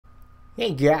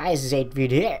Hey guys, it's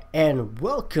 8vid here, and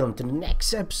welcome to the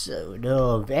next episode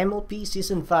of MLP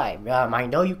Season 5. I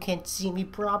know you can't see me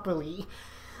properly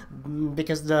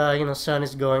because the sun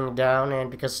is going down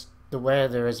and because the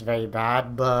weather is very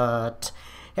bad, but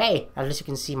hey, at least you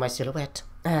can see my silhouette.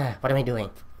 What am I doing?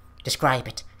 Describe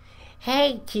it.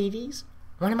 Hey kitties,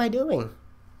 what am I doing?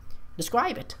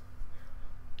 Describe it.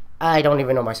 I don't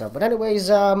even know myself, but anyways,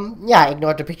 yeah,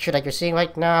 ignore the picture that you're seeing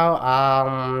right now.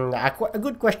 A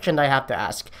good question I have to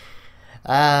ask.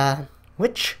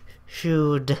 Which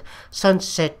should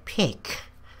Sunset pick?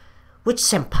 Which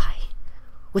senpai?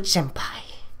 Which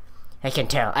senpai? I can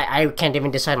tell. I can't even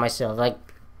decide myself. Like,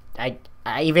 I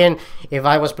even if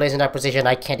I was placed in that position,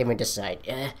 I can't even decide.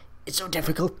 It's so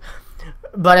difficult.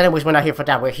 But anyways, we're not here for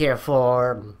that. We're here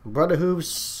for Brotherhood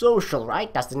Social,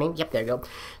 right? That's the name. Yep, there you go.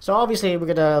 So obviously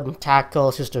we're gonna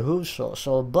tackle Sisterhood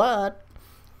Social, but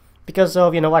because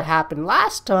of what happened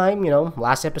last time,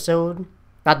 last episode,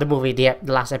 not the movie, the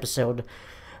last episode,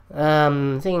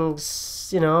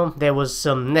 things, there was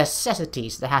some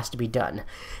necessities that has to be done.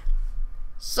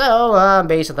 So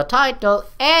based on the title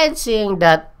and seeing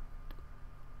that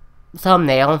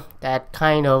thumbnail, that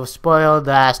kind of spoiled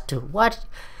as to what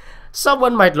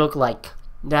someone might look like.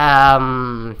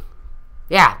 Yeah,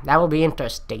 that will be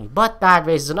interesting. But that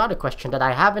raises another question that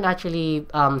I haven't actually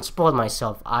spoiled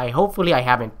myself. Hopefully I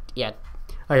haven't yet.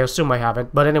 I assume I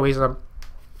haven't. But anyways,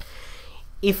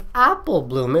 if Apple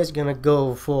Bloom is gonna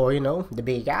go for the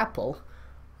Big Apple,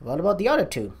 what about the other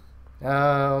two?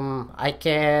 I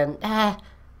can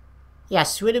yeah,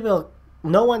 Sweetie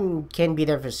no one can be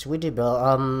there for Sweetie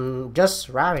just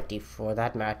Rarity for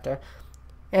that matter.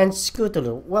 And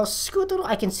Scootaloo. Well, Scootaloo,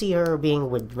 I can see her being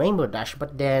with Rainbow Dash,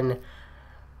 but then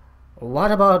what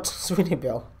about Sweetie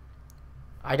Belle?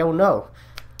 I don't know.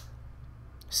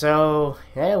 So,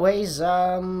 anyways,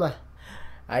 I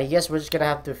guess we're just gonna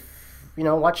have to,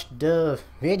 watch the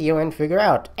video and figure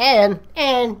out. And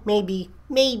maybe,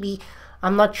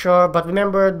 I'm not sure, but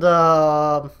remember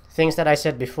the things that I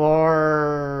said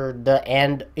before the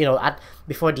end,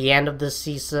 before the end of the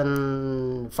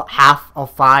season, half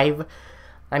of 5.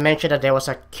 I mentioned that there was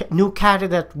a new character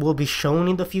that will be shown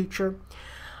in the future.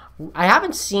 I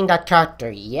haven't seen that character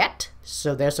yet,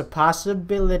 so there's a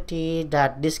possibility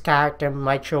that this character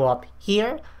might show up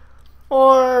here,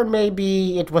 or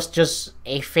maybe it was just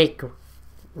a fake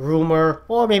rumor,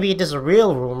 or maybe it is a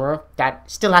real rumor that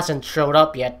still hasn't showed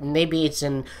up yet. Maybe it's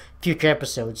in future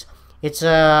episodes. It's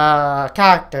a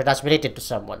character that's related to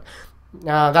someone.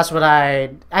 That's what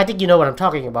I think you know what I'm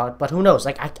talking about, but who knows?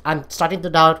 Like, I'm starting to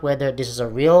doubt whether this is a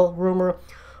real rumor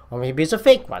or maybe it's a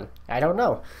fake one. I don't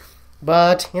know.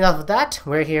 But enough of that.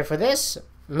 We're here for this.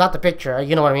 Not the picture,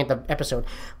 you know what I mean, the episode.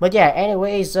 But yeah,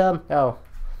 anyways, oh,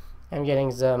 I'm getting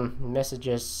some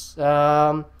messages.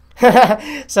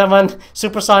 Someone,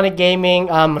 Supersonic Gaming,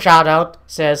 shout out,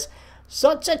 says,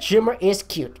 Sunset humor is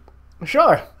cute.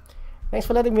 Sure. Thanks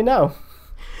for letting me know.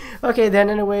 Okay, then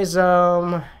anyways,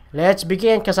 let's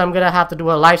begin, because I'm gonna have to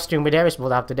do a live stream with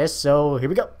Arisbold after this, so here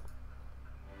we go.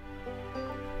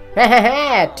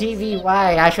 Hehehe, TVY,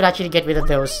 I should actually get rid of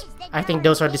those. I think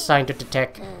those are designed to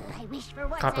detect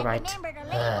copyright.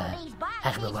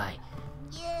 Hasbro, why?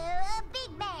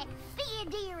 Big Mac, be a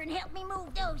dear and help me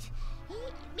move those.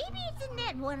 Maybe it's in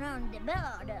that one on the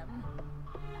bottom.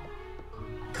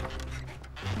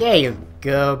 There you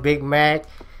go, Big Mac.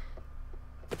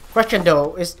 Question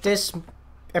though, is this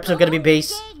episode gonna be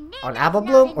based on Apple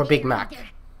Bloom or Big Mac?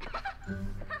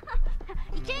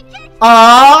 Oh,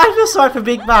 I feel sorry for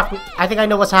Big Mac. I think I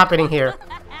know what's happening here.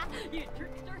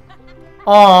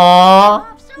 Oh,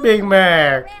 Big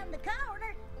Mac.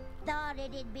 Thought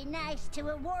it'd be nice to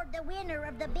award the winner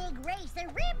of the big race a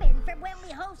ribbon for when we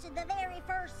hosted the very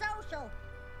first social.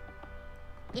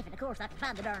 If, of course, I can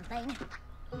find the darn thing.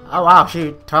 Oh wow,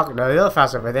 she talking a little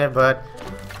fast over there, but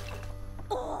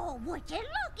oh, would you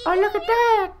look oh, look at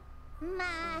that. My,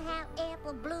 how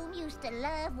Apple Bloom used to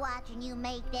love watching you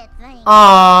make that thing.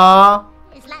 Aww.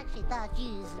 It's like she thought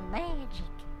you was magic.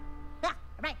 Ah,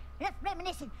 right, enough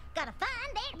reminiscing. Gotta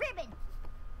find that ribbon.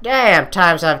 Damn,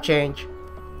 times have changed.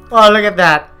 Oh, look at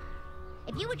that.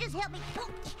 If you would just help me.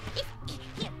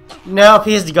 Nope,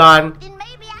 he's gone. Then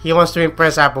maybe He wants to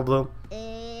impress Apple Bloom.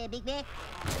 Big Mac.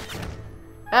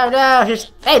 Oh no,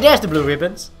 hey, there's the blue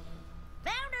ribbons.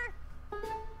 Found her.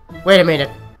 Wait a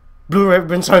minute. Blue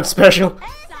ribbons aren't special.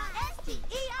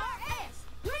 S-I-S-T-E-R-S.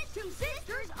 We two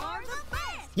sisters are the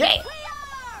best. Yay! We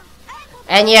are Apple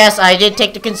And yes, I did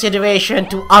take the consideration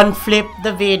to unflip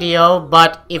the video,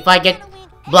 but if I get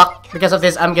blocked because of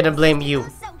this, I'm gonna blame you.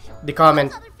 The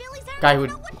comment guy who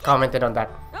commented on that.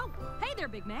 Oh, hey there,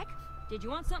 Big Mac. Did you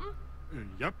want something?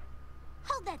 Yep.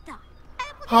 Hold that thought.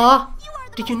 Huh? You are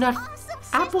the Did you most not? awesome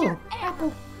Apple. sister ever.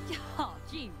 Apple. Oh,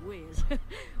 gee whiz.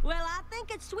 Well, I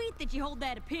think it's sweet that you hold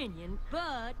that opinion,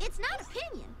 but It's not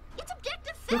opinion. It's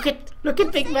objective fact. Look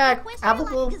at Big You've Mac. said the Apple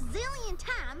question Bloom. like a gazillion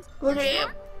times. Look You're at him.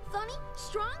 smart, funny,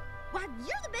 strong. Why,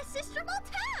 you're the best sister of all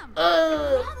time.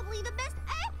 Uh. Probably the best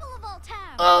apple of all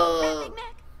time. Oh. Right, Big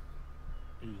Mac?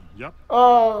 Yep.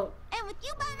 Oh. And with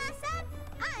you by my side,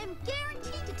 I am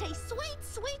guaranteed to taste sweet,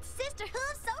 sweet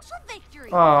sisterhood social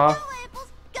victory. Aw. Go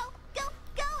apples, go, go,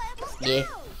 go apples, go.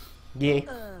 Yeah.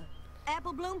 Yeah.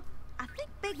 Apple Bloom, I think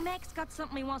Big Mac's got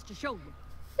something he wants to show you.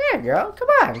 There you go. Come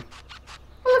on.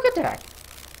 Look at that.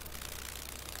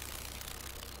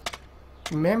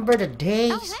 Remember the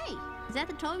days? Oh, hey, is that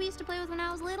the toy we used to play with when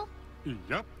I was little?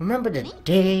 Yep. Remember the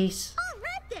days? All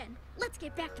right then, let's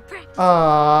get back to practice.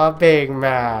 Aw, Big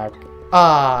Mac.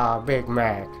 Aw, Big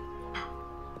Mac.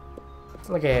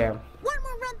 Look at him. One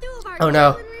more run through of our Oh,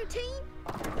 no. daily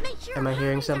routine. Make sure Am I our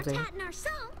hearing harmonies are something? tight in our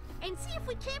song, and see if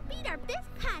we can't beat our best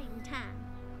pieing time.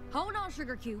 Hold on,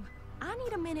 Sugar Cube. I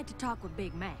need a minute to talk with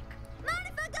Big Mac. Mind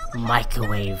if I go ahead and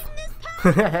Microwave. start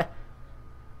eating this pie?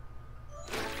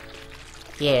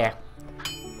 Yeah.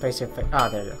 Place it. Oh,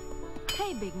 there you go.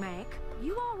 Hey, Big Mac,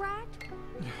 you all right?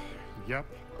 Yep.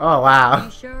 Oh, wow.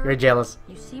 You sure? You're jealous.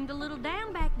 You seemed a little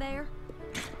down back there.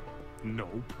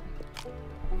 Nope.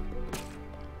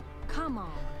 Come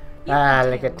on. You Ah,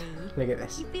 can look tell at me.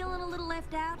 this. You feeling a little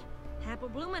left out? Apple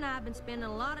Bloom and I have been spending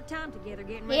a lot of time together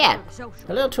getting ready Yeah. for the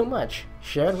social. A little too much.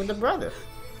 Share it with the brother.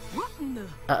 What in the...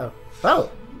 Uh-oh.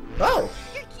 Oh. Oh.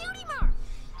 You're cutie mark.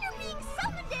 You're being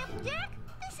summoned, Applejack.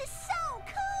 This is so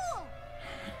cool.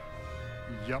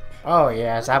 Yep. Oh,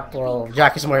 yes. Apple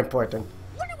Jack is more important.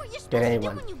 Wonder what you're supposed Than to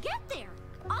anyone. do when you get there.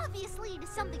 Obviously, it is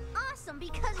something awesome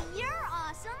because you're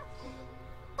awesome.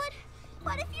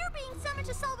 But if you're being summoned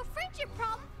to solve a friendship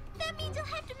problem, that means you'll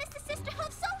have to miss the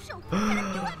sisterhood social. And if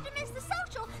you have to miss the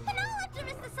social, then I'll have to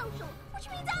miss the social, which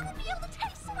means I won't be able to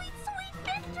taste sweet, sweet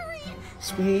victory.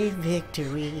 Sweet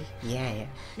victory. Yeah.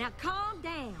 Now calm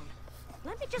down.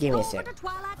 Let me just Give go me a over sec. to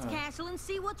Twilight's castle and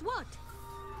see what's what.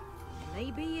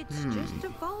 Maybe it's just a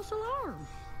false alarm.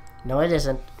 No, it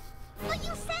isn't. But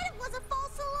you said it was a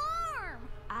false alarm.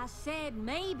 I said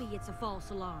maybe it's a false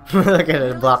alarm. Look at Well,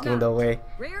 it it's blocking not. the way.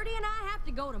 Rarity and I have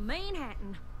to go to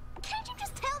Manhattan. Can't you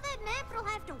just tell that map it'll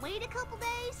have to wait a couple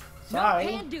days? Sorry,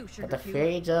 No can do, Sugar but the Cube.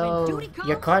 fate When of duty calls,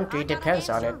 your country I gotta depends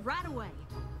on answer it. right away.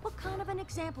 What kind of an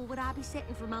example would I be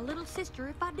setting for my little sister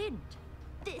if I didn't?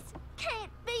 This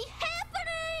can't be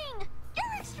happening!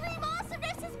 Your extreme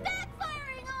awesomeness is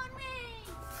backfiring on me!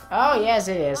 Oh, yes,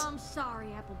 it is. I'm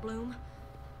sorry, Apple Bloom.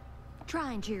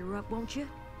 Try and cheer her up, won't you?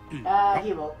 He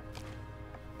will.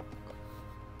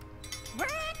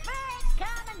 Breakfast, come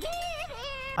and get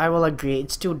it! I will agree.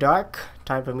 It's too dark.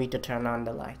 Time for me to turn on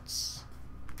the lights.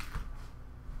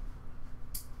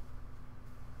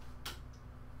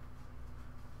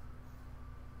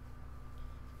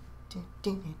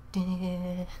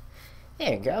 There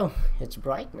you go. It's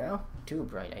bright now. Too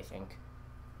bright, I think.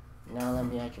 Now let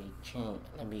me actually change.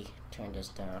 Let me turn this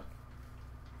down.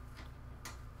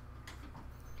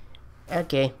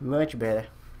 Okay, much better.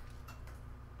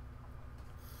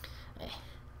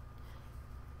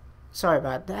 Sorry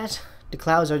about that. The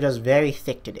clouds are just very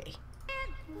thick today.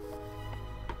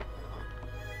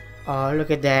 Oh,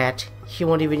 look at that. He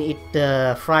won't even eat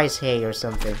the fries hay or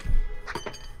something.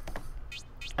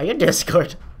 Are you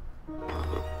Discord?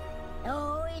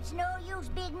 Oh, it's no use,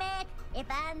 Big Mac. If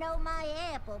I know my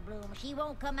Apple Bloom, she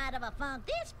won't come out of a funk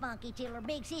this funky till her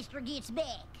big sister gets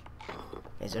back.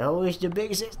 It's always the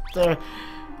big sister.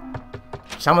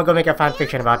 Someone go make a fan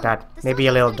fiction about that. Maybe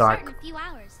a little dark. In a few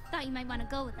hours. Thought you might want to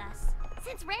go with us.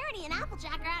 Since Rarity and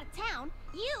Applejack are out of town,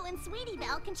 you and Sweetie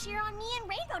Belle can cheer on me and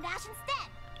Rainbow Dash instead.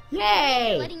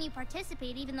 Yay! Letting you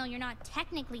participate even though you're not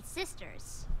technically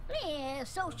sisters. Yeah,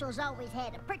 social's always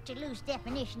had a pretty loose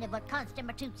definition of what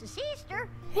constitutes a sister.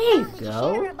 There you Now that you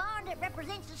go. share a bond that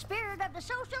represents the spirit of the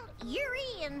social, you're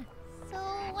in. So,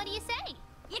 what do you say?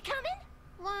 You coming?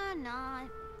 Why not?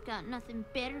 Got nothing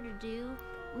better to do.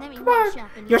 Let me Come walk on.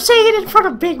 shopping. You're saying it in front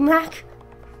of Big Mac.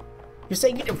 You're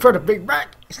saying it in front of Big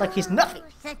Mac. It's like he's nothing. Oh,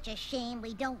 such a shame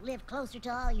we don't live closer to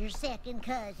all your second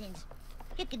cousins.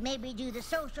 You could maybe do the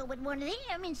social with one of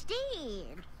them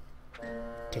instead.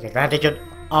 Take advantage of.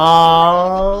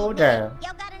 Oh, damn.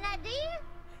 Y'all got an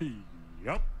idea?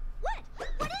 Yep. What?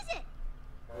 What is it?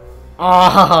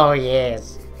 Oh,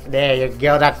 yes. There you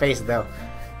go. That face, though.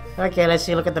 Okay, let's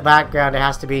see. Look at the background. It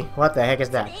has to be. What the heck is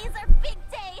that? Today's our big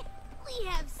day. We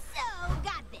have so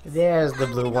got this. There's the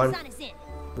I'm blue gonna go one sign us in.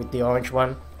 with the orange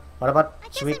one. What about I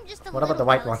guess sweet? I'm just a What about the little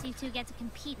white one? jealous you two get to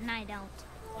compete and I don't.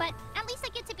 But at least I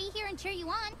get to be here and cheer you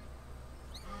on.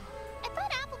 I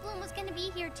thought Apple Bloom was gonna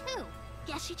be here too.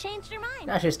 Guess she changed her mind.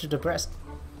 Now she's too depressed.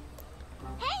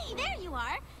 Hey, there you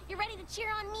are. You ready to cheer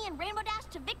on me and Rainbow Dash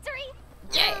to victory?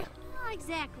 Yeah. Not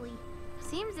exactly.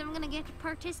 Seems I'm gonna get to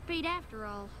participate after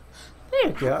all. There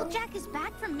you go. Jack is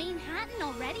back from Manhattan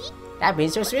already? That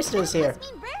means your sister is here. That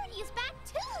must mean Rarity is back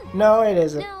too. No, it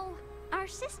isn't. No, our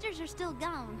sisters are still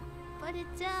gone. But it,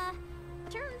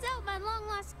 turns out my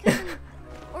long-lost cousin,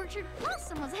 Orchard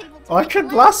Blossom, was able to Orchard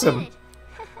make a Blossom? last minute.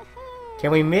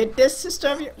 Can we meet this sister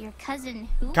of yours? Your cousin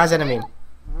who? Cousin, I mean.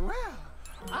 Well,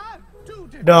 I do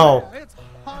declare No. it's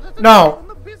harder to No. get on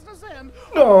the business end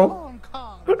of No. a long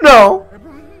con. No.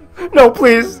 No,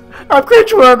 please. I'm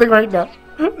cringe-worthy right now.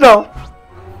 No.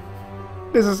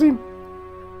 This is him.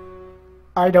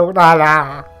 I don't.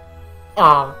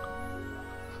 Oh.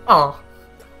 Oh.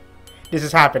 This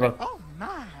is happening. Oh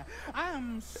my,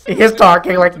 I'm He's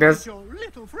talking like this. Your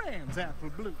little friends, Apple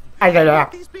Bloom. I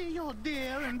These be your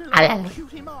dear and I- beloved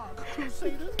cutie mark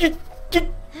crusaders.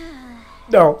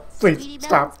 No, please Sweetie Belle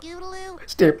stop. and Scootaloo,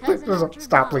 Stop, cousin please, Orchard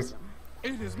stop, please. Blossom.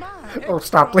 It is my Oh,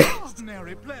 stop, please.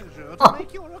 extraordinary pleasure to Oh.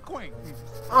 make your acquaintance.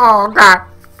 Oh God.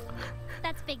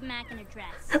 That's Big Mac in a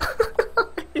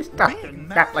dress. He's talking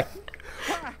that like.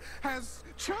 Why, as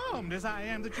charmed as I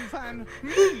am that you find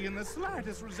me in the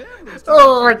slightest resemblance to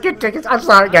Oh, I can't take it. I'm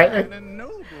sorry, guys. a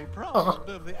noble product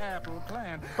of the Apple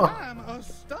clan, I'm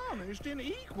astonished in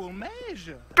equal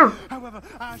measure. However,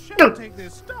 I shall take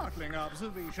this startling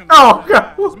observation Oh, as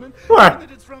God. advisement, What?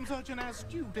 that it's from such an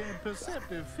astute and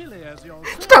perceptive filly as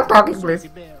yourself. Stop talking, please.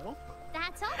 Sweetie Belle.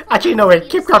 That's all. Actually, no, wait.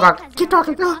 Keep talking. Keep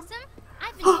talking. Blossom.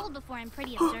 I've been told before I'm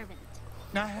pretty observant.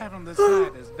 I haven't the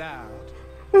slightest doubt.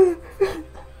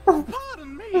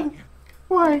 Pardon me.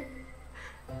 Why?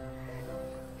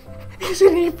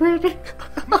 Isn't he pretty?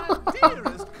 My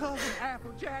dearest cousin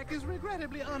Applejack is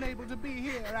regrettably unable to be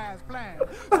here as planned,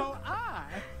 so I,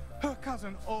 her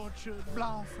cousin Orchard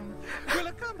Blossom, will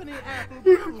accompany Apple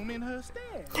Bloom in her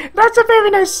stead. That's a very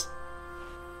nice.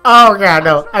 Oh God,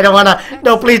 no! I don't wanna.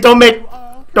 No, please don't make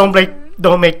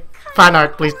fan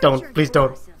art. Please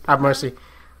don't. Have mercy.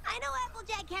 I know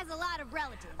Applejack has a lot of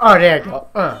relatives. Oh, there you go.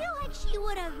 I feel like she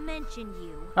would have mentioned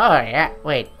you. Oh yeah.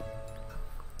 Wait.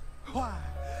 Why,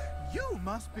 you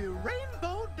must be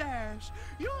Rainbow Dash.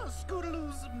 You're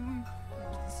Scootaloo's.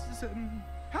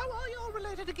 How are y'all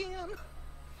related again?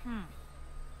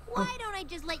 Why don't I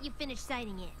just let you finish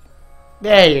citing it?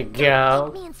 There you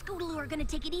go. Me and Scootaloo are gonna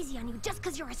take it easy on you just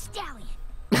because you're a stallion.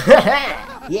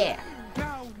 Yeah.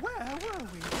 Now, where were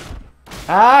we?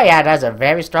 Oh yeah, that's a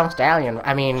very strong stallion.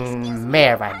 I mean,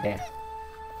 mare right there.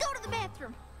 Go to the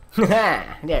bathroom.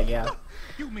 There you go.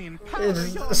 You mean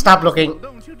Stop looking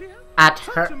don't you, dear? at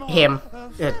her, him.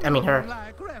 I mean her.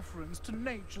 Like reference to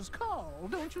nature's call,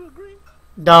 don't you agree?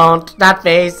 Don't that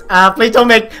face. Please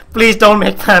don't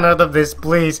make fan art of this,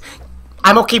 please.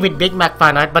 I'm okay with Big Mac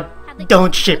fan art, but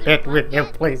don't ship it with him,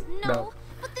 please. No.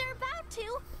 But they're about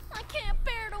to. I can't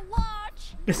bear to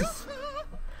watch. This is.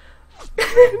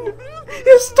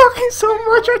 He's talking so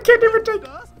much, I can't even take.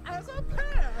 Us as a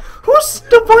pair. Who's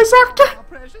the voice actor? Our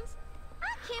precious. I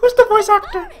can't Who's the believe voice I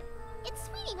actor? got it. It's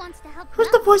Sweetie wants to help. Who's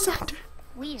the voice actor?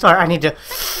 Weird. Sorry, I need to.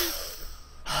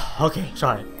 Okay,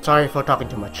 sorry for talking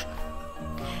too much.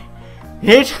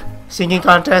 Hit singing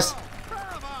contest.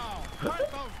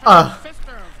 Uh,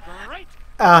 Sisters, great.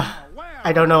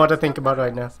 I don't know what to think about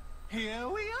right now. Here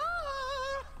we are.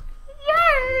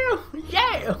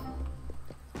 Yeah!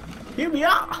 Here we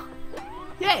are!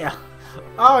 Yeah!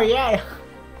 Oh, yeah!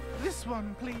 This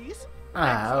one, please. Oh.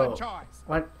 Excellent choice.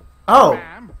 What? Oh!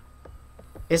 Ma'am.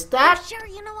 Is that Sure,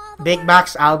 you know all the Big words.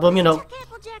 Mac's album? You know, Took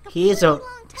Applejack he is a pretty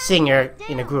long time singer to get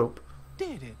in a down. group.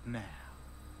 Did it now?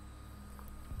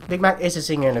 Big Mac is a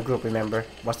singer in a group, remember?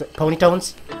 What's it?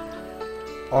 Ponytones?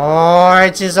 Oh,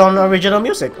 it's his own original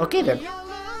music. Okay then. Your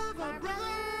love, our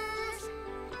brothers,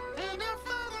 and our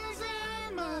fathers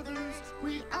and mothers.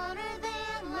 We honor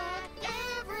them like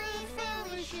every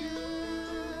family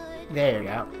should. There you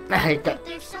go. I got-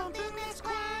 There's something that's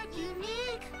quite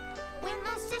unique when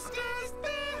my sister's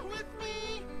there with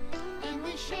me, and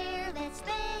we share that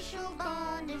special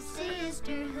bond of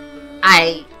sisterhood.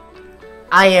 I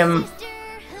am. Is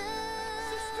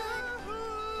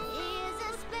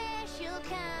a special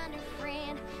kind of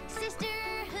friend.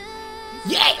 Sisterhood.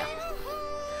 Yeah! It's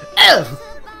Oh! a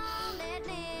bond that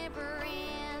never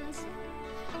ends.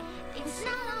 It's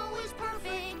not always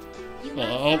perfect. You It might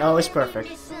ain't find always it perfect.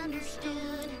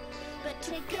 misunderstood, but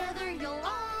together you'll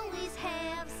always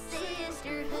have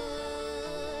sisterhood.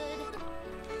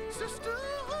 Sisterhood.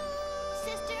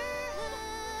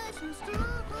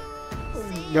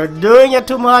 You're doing it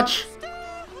too much.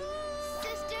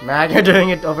 Sisterhood. Mag, you're doing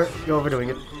it you're overdoing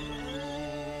it.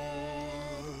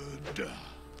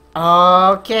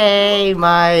 Okay,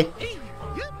 my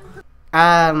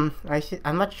I'm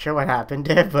not sure what happened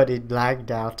there, but it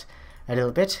lagged out a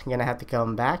little bit. I'm gonna have to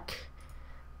come back.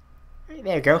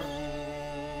 There you go.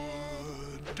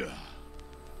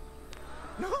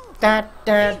 That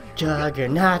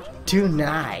juggernaut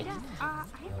tonight.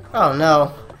 Oh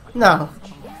no, no.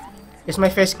 Is my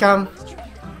face cam?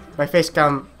 My face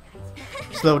cam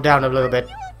slowed down a little bit.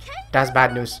 That's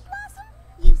bad news.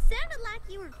 You sounded like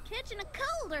you were catching a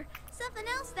cold or something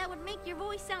else that would make your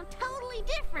voice sound totally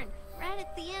different right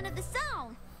at the end of the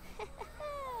song.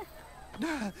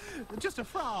 Just a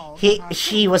frog.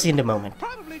 She was in the moment.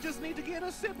 Probably just need to get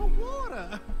a sip of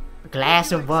water. A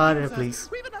glass of water, please.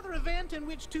 We have another event in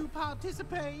which to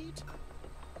participate.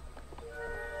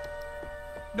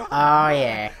 No, Oh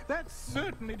yeah. that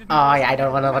certainly didn't. Oh yeah, I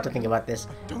don't know what to think about this.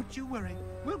 Don't you worry.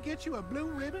 We'll get you a blue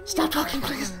ribbon. Stop talking,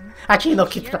 please. Actually, no,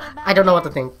 keep. I don't know what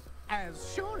to think.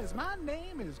 As sure as my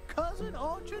name is Cousin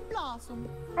Orchard Blossom.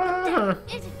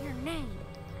 Isn't your name?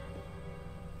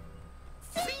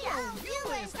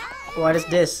 C-O-U-S-I. What is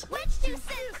this? Which two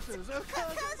sisters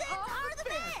cousins are the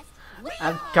best?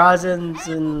 I'm cousins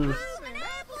and. Bloom and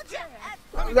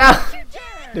Applejack. No,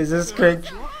 this is cringe.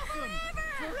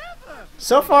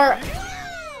 So far,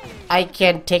 I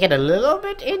can take it a little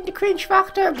bit in the cringe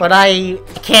factor, but I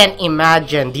can't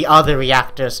imagine the other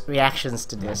reactions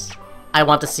to this. I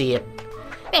want to see it.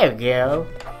 There we go.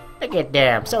 Look at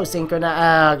them, so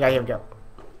synchronized. Okay, here we go.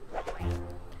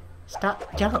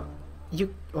 Stop, jump.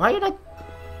 Why are you not?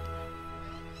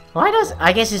 Why does?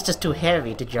 I guess it's just too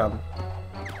heavy to jump.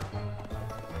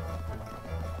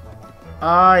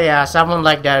 Oh yeah, someone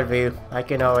like that view. I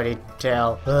can already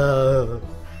tell. Oh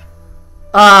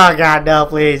god, no,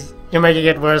 please. You're making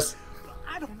it worse.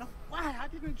 I don't know why I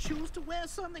didn't choose to wear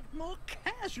something more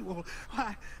casual.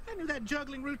 Why, I knew that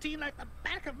juggling routine like the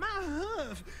back of my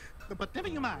hoof. But never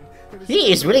you mind.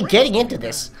 He is really getting into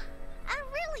this. I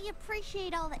really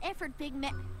appreciate all the effort, Big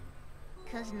Mac.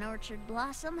 Cousin Orchard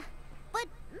Blossom. But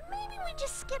maybe we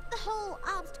just skip the whole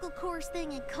obstacle course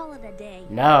thing and call it a day.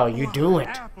 No, you do it.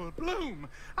 Apple Bloom,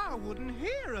 I wouldn't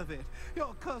hear of it.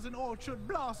 Your cousin Orchard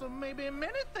Blossom may be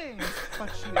many things, but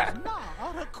she is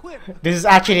not equipped. This is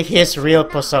actually his real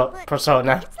But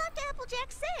persona. it's like Applejack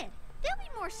said. There'll be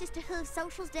more sisterhood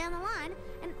socials down the line,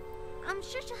 and I'm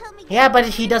sure she'll help me. Yeah, get but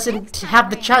there he next doesn't time have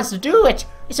the around. chance to do it.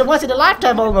 It's a once in a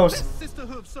lifetime almost. This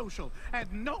sisterhood social, and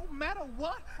no matter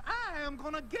what, I am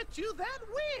gonna get you that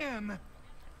win.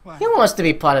 Why, He wants to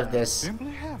be part of this.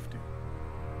 simply have to.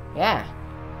 Yeah.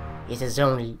 It's his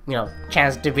only,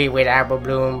 chance to be with Apple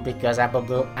Bloom because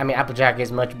Applejack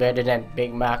is much better than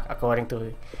Big Mac according to,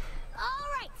 All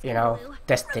right, Lou.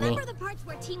 destiny. Remember the parts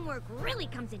where teamwork really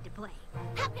comes into play.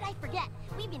 How could I forget?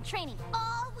 We've been training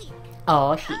all week.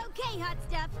 Oh, shit. Okay, hot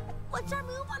stuff. What's our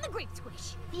move on the grape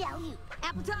squish? The alley-oop,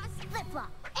 Apple toss,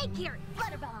 flip-flop, egg carry.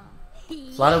 flutter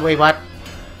bomb. Flutter, wait, what?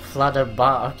 Flutter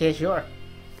bomb. Okay, sure.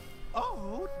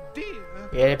 Oh dear.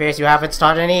 It appears you haven't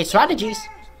started any strategies.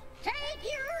 Take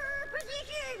your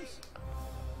positions.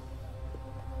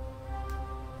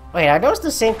 Wait, are those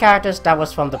the same characters that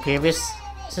was from the previous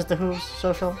Sisterhood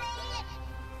social?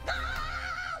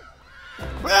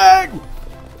 Run!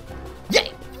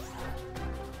 Yay!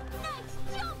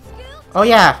 Oh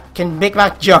yeah, can Big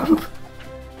Mac jump?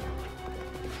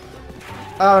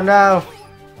 Oh no.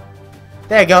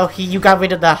 There you go. You got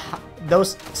rid of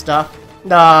those stuff.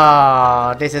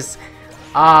 No, this is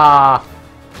yeah,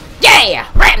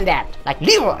 ran that like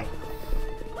Leroy.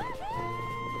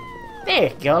 There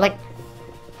you go. Like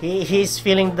he's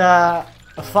feeling the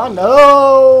fun.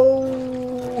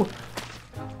 Oh.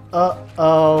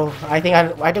 Oh. I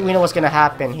think we know what's gonna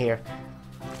happen here.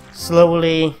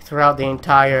 Slowly throughout the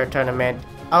entire tournament,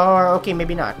 or okay,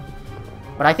 maybe not.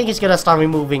 But I think he's gonna start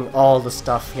removing all the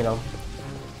stuff.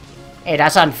 Hey,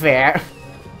 that's unfair.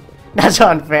 That's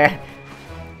unfair.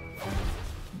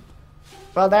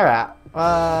 Well, they're out.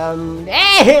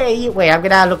 Hey, wait, I'm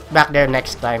gonna look back there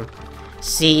next time.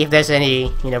 See if there's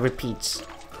any, repeats.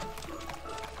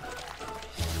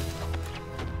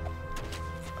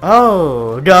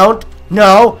 Oh, don't.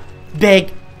 No.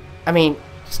 Big.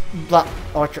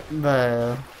 Orchard.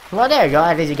 Well, there you go.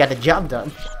 At least you got the job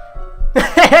done.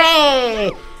 Hey!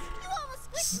 You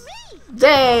almost squished me.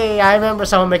 Hey, I remember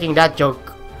someone making that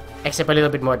joke. Except a little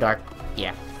bit more dark.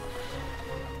 Yeah.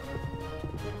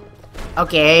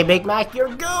 Okay, Big Mac,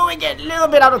 you're going a little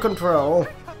bit out of control.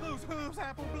 Those hooves,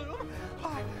 Apple Bloom.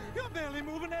 Why, you're barely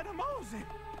moving at a mosey.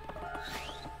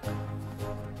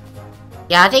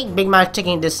 Yeah, I think Big Mac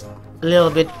taking this a little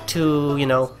bit to,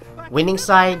 winning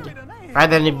side.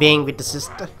 rather than being with the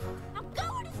sister. I'm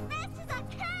going as fast as I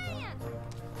can.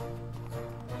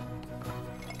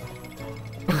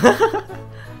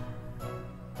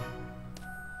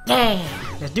 Dang,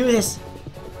 let's do this.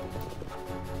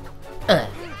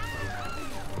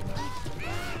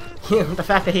 The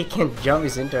fact that he can jump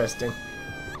is interesting.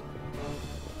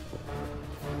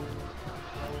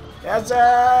 Yes,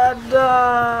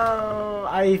 no.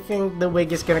 I think the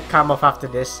wig is gonna come off after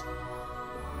this.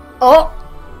 Oh!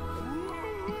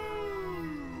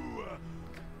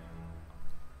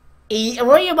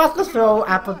 Were you about to throw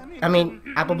Apple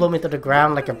Bloom into the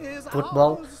ground like a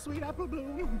football? Sweet Apple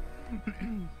Bloom.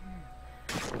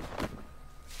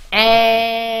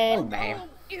 And bam.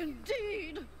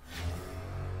 Indeed.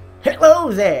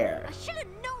 Hello there. I should have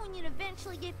known you'd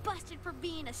eventually get busted for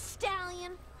being a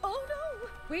stallion. Oh no,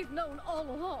 we've known all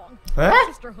along. Huh?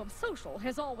 Sisterhood Social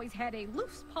has always had a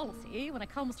loose policy when it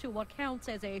comes to what counts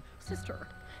as a sister.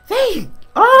 They We have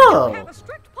oh a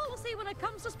strict policy when it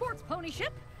comes to sports ponyship.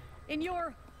 In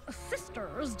your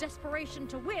sister's desperation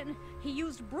to win, he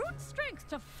used brute strength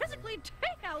to physically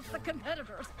take out the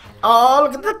competitors. oh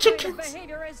look at the That kind of chickens.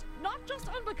 behavior is not just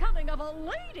unbecoming of a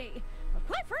lady, but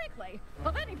quite frankly,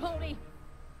 of any pony.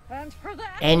 And for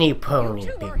that, Any pony,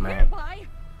 you two Big are Man. hereby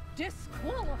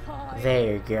disqualified.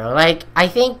 There you go. Like I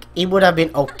think it would have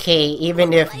been okay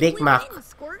even if Big Mac,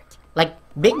 like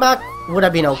Big Mac would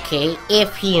have been okay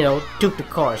if he took the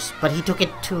course, but he took it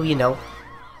too I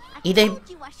He did. told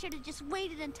you I should have just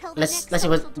waited until the Let's next see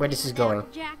social where this is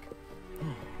tournament, going. Applejack.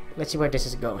 Let's see where this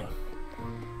is going.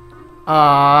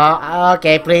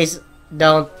 Okay, please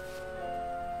don't.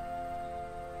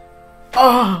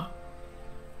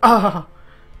 Oh,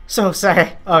 so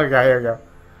sorry. Okay, here we go.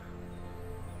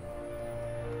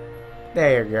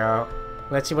 There you go.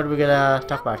 Let's see what we're gonna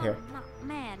talk about here. Not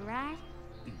mad, right?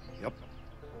 Yep.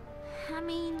 I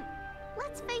mean,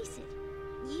 let's face it.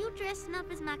 You dressing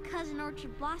up as my cousin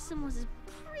Orchard Blossom was a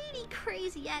pretty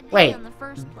crazy idea Wait, in the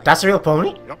first place. that's a real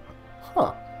pony? Yep.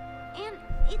 Huh. And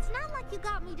it's not like you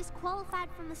got me disqualified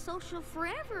from the social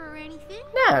forever or anything.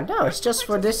 No, it's just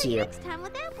for this year. Next time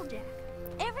with Applejack.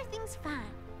 Everything's fine.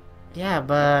 Yeah,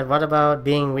 but what about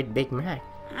being with Big Mac?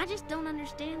 I just don't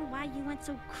understand why you went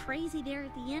so crazy there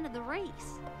at the end of the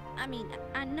race. I mean,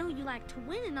 I know you like to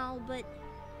win and all, but...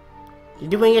 You're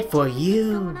doing it for What's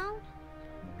you. going on?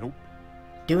 Nope.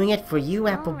 Doing it for you,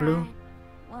 Apple Bloom. Alright.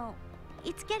 Well,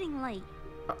 it's getting late.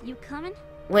 You coming?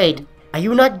 Wait, are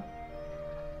you not?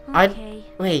 Okay.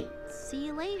 Wait. See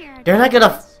you later. I They're not gonna.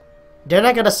 guess. They're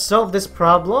not gonna solve this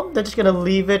problem. They're just gonna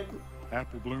leave it.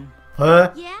 Apple Bloom,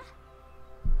 Huh? Yeah?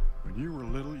 when you were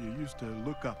little, you used to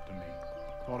look up to me.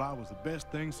 Thought I was the best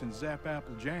thing since Zap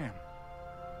Apple Jam.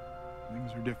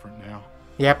 Things are different now.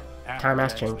 Yep. Time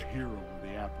has Applejack's changed. the hero of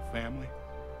the Apple family.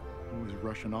 Always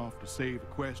rushing off to save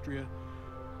Equestria,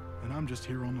 and I'm just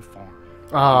here on the farm.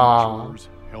 Aww. Doing chores,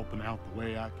 helping out the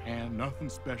way I can. Nothing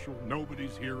special.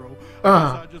 Nobody's hero.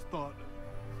 Ah. I just thought,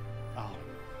 oh,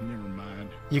 never mind.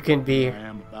 You can be. I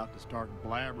am about to start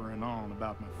blabbering on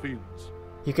about my feelings.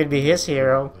 You can be his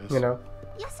hero. You know.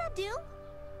 Yes, I do.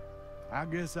 I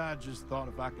guess I just thought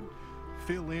if I could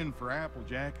fill in for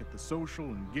Applejack at the social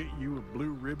and get you a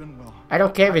blue ribbon, well, I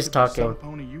don't care if he's I could be some talking.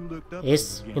 pony you looked up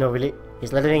He's, to again. really.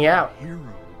 He's letting it out. Hero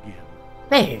again.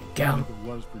 There you Even go. if it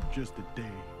was for just a day.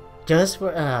 Just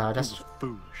for. It That's. was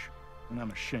foolish, and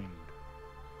I'm ashamed.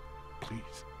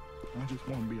 Please, I just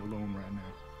want to be alone right now.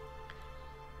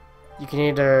 You can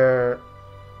either.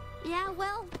 Yeah,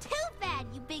 well, too bad,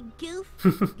 you big goof.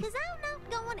 Because I'm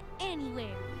not going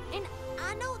anywhere. And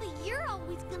I know that you're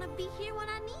always going to be here when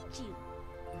I need you.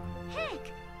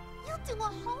 Heck, you'll do a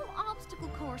whole obstacle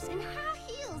course in high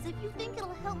heels if you think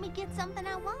it'll help me get something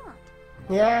I want.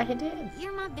 Yeah, he did.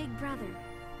 You're my big brother.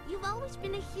 You've always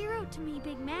been a hero to me,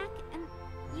 Big Mac, and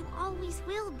you always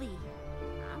will be.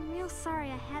 I'm real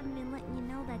sorry I haven't been letting you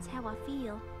know that's how I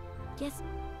feel. Guess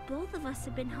both of us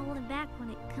have been holding back when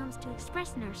it comes to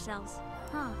expressing ourselves,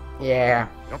 huh? Yeah.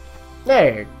 Yep.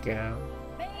 There you go.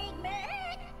 Big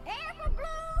Mac, Apple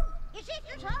Bloom, your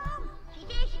sister's home. She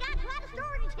says she got quite a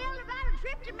story to tell about her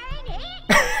trip to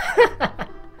Manhattan.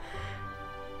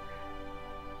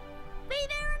 Be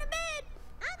there in a bit.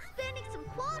 I'm spending some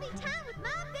quality time with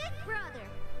my big brother.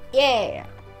 Yeah.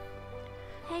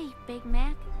 Hey, Big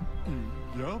Mac.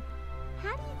 Yup.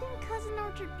 How do you think Cousin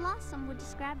Orchard Blossom would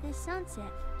describe this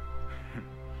sunset?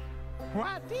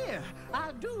 Why, dear,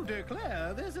 I do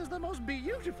declare this is the most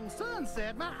beautiful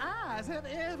sunset my eyes have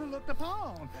ever looked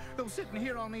upon. Though sitting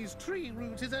here on these tree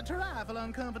roots is a trifle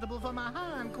uncomfortable for my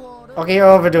hindquarters. Okay, you're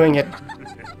overdoing it.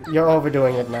 You're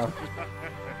overdoing it now.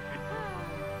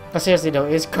 But seriously though,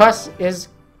 is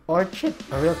Orchid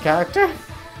a real character?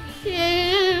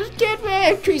 Get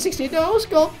back 360 No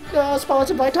Scope,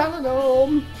 sponsored by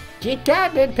Tylenol, Kit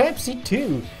Kat and Pepsi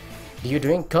too. Do you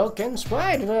drink Coke and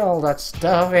Sprite and all that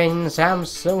stuff in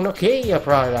Samsung Nokia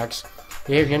products?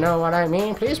 If you know what I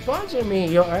mean, please sponsor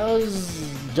me, or else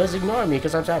just ignore me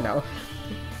because I'm sad now.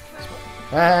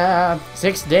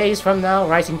 6 days from now,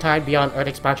 Rising Tide Beyond Earth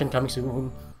expansion coming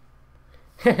soon.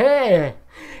 Yeah,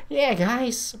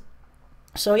 guys.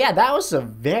 So yeah, that was a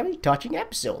very touching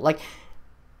episode. Like,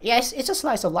 yes, it's a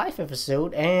slice of life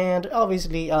episode, and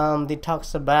obviously, it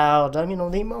talks about you know,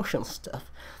 the emotional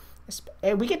stuff.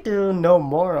 And we get to know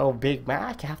more of Big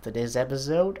Mac after this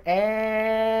episode,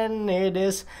 and it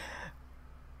is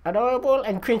adorable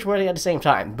and cringeworthy at the same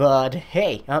time. But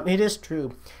hey, it is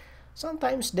true.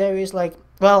 Sometimes there is like,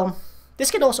 well,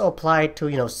 this can also apply to,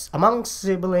 you know, among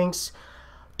siblings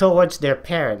towards their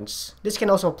parents. This can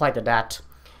also apply to that.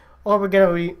 Or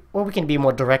we can be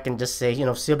more direct and just say, you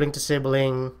know, sibling to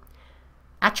sibling.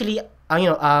 Actually,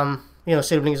 you know,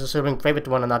 siblings to sibling favorite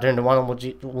to one another, and the one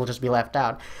will just be left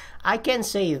out. I can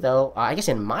say though, I guess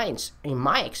in my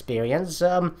experience,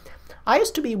 I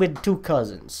used to be with 2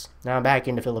 cousins. Now back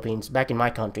in the Philippines, back in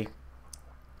my country,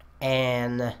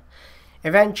 and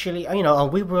eventually, you know,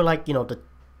 we were like, you know, the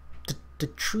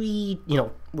 3, you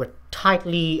know, we're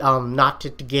tightly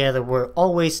knotted together. We're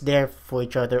always there for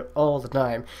each other all the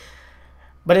time.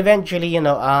 But eventually, you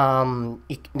know,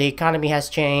 the economy has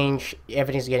changed.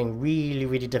 Everything's getting really,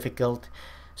 really difficult.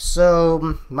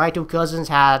 So my 2 cousins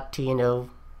had to, you know,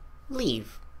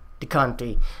 leave the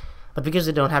country. But because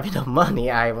they don't have enough money,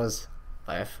 I was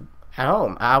left at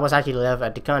home. I was actually left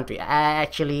at the country.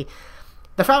 Actually,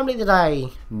 the family that I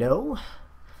know,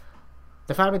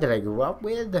 the family that I grew up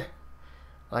with,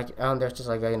 like, there's just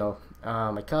like, you know,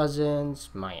 my cousins,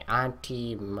 my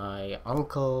auntie, my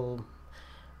uncle,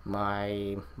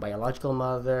 my biological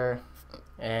mother,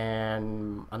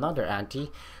 and another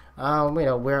auntie. You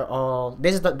know, we're all,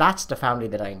 that's the family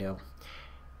that I know.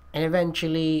 And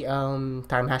eventually,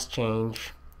 time has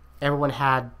changed. Everyone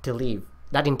had to leave.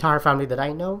 That entire family that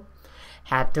I know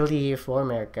had to leave for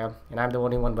America, and I'm the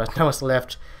only one that was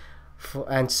left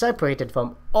and separated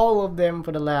from all of them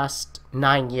for the last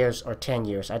 9 years or 10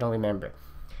 years. I don't remember.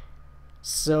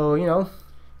 So, you know,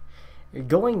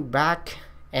 going back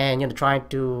and, you know, trying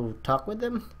to talk with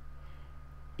them,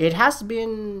 it has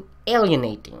been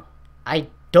alienating. I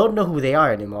don't know who they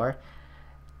are anymore.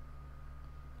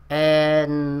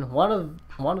 And one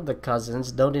of the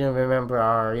cousins don't even remember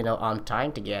our, you know,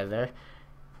 time together.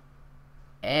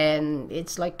 And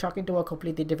it's like talking to a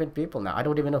completely different people now. I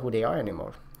don't even know who they are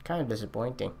anymore. Kind of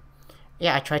disappointing.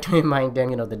 Yeah, I try to remind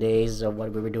them, you know, the days of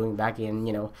what we were doing back in,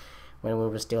 you know, when we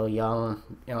were still young,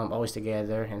 always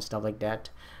together and stuff like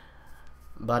that.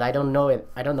 But I don't know it.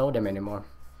 I don't know them anymore.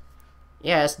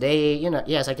 Yes, they, you know,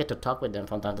 yes, I get to talk with them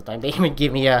from time to time. They even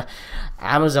give me a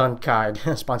Amazon card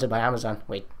sponsored by Amazon.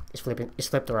 Wait, it's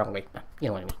flipped the wrong way. You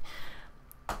know what I mean.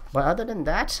 But other than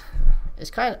that,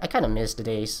 I kind of miss the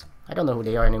days. I don't know who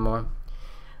they are anymore.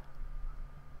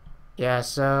 Yeah,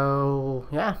 so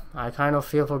yeah, I kind of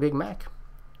feel for Big Mac.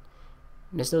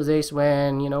 Miss those days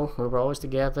when, you know, we were always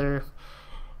together.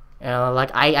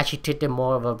 Like, I actually treat them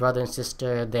more of a brother and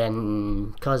sister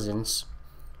than cousins.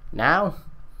 Now,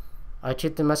 I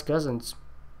treat them as cousins.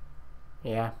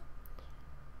 Yeah.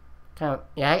 Kind of,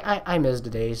 yeah, I miss the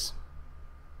days.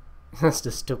 That's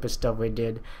the stupid stuff we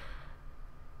did.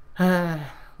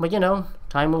 But, you know,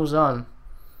 time moves on.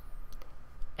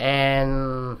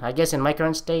 And I guess in my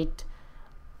current state,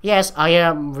 yes, I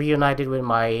am reunited with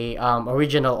my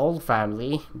original old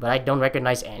family, but I don't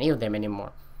recognize any of them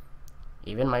anymore.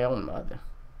 Even my own mother.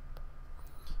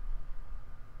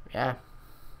 Yeah.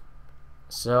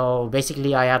 So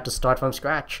basically I have to start from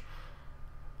scratch.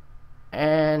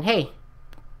 And hey,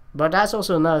 but that's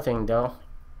also another thing though.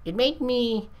 It made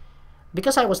me,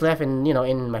 because I was left in, you know,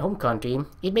 in my home country,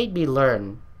 it made me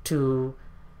learn to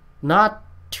not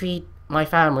treat my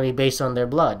family based on their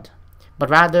blood, but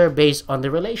rather based on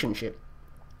the relationship.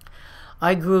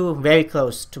 I grew very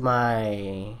close to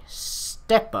my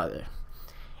stepmother,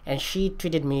 and she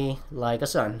treated me like a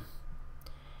son.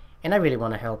 And I really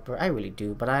want to help her, I really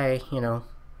do, but you know,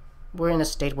 we're in a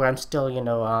state where I'm still, you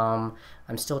know,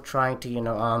 I'm still trying to, you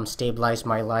know, stabilize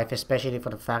my life, especially for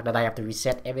the fact that I have to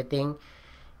reset everything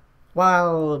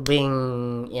while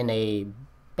being in a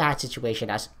bad situation,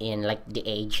 as in like the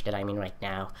age that I'm in right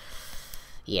now.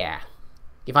 Yeah,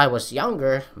 if I was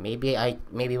younger, maybe it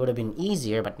would have been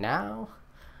easier, but now,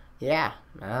 yeah,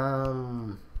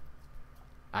 I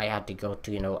had to go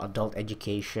to, you know, adult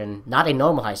education, not a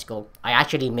normal high school. I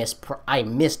actually missed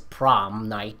prom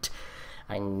night.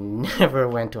 I never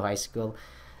went to high school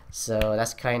So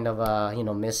that's kind of a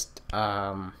missed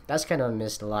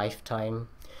lifetime.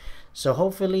 So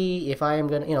hopefully, if I am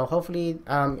gonna, hopefully,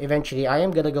 eventually I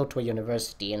am gonna go to a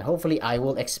university, and hopefully I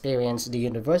will experience the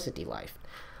university life.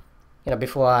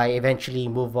 Before I eventually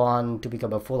move on to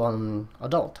become a full-on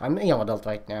adult. I'm a young adult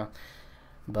right now,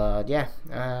 but yeah.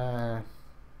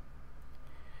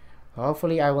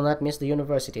 Hopefully I will not miss the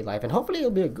university life, and hopefully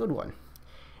it'll be a good one.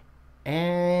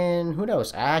 And who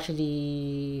knows? I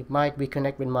actually might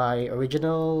reconnect with my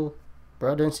original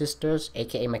brother and sisters,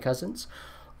 aka my cousins.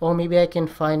 Or maybe I can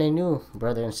find a new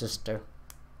brother and sister.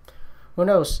 Who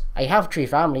knows? I have 3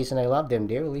 families and I love them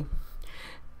dearly.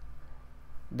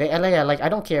 I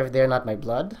don't care if they're not my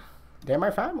blood. They're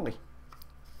my family.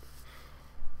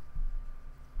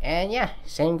 And yeah,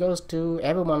 same goes to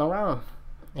everyone around.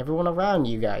 Everyone around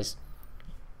you guys.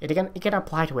 It can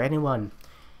apply to anyone.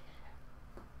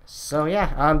 So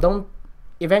yeah,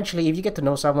 eventually if you get to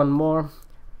know someone more,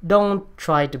 don't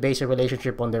try to base a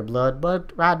relationship on their blood,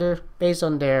 but rather based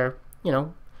on their,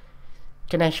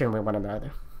 connection with one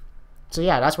another. So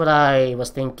yeah, that's what I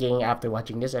was thinking after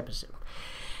watching this episode.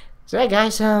 So yeah,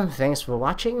 guys, thanks for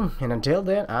watching, and until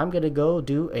then, I'm gonna go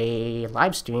do a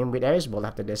live stream with Hasbro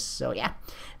after this. So yeah,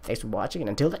 thanks for watching, and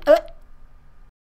until then.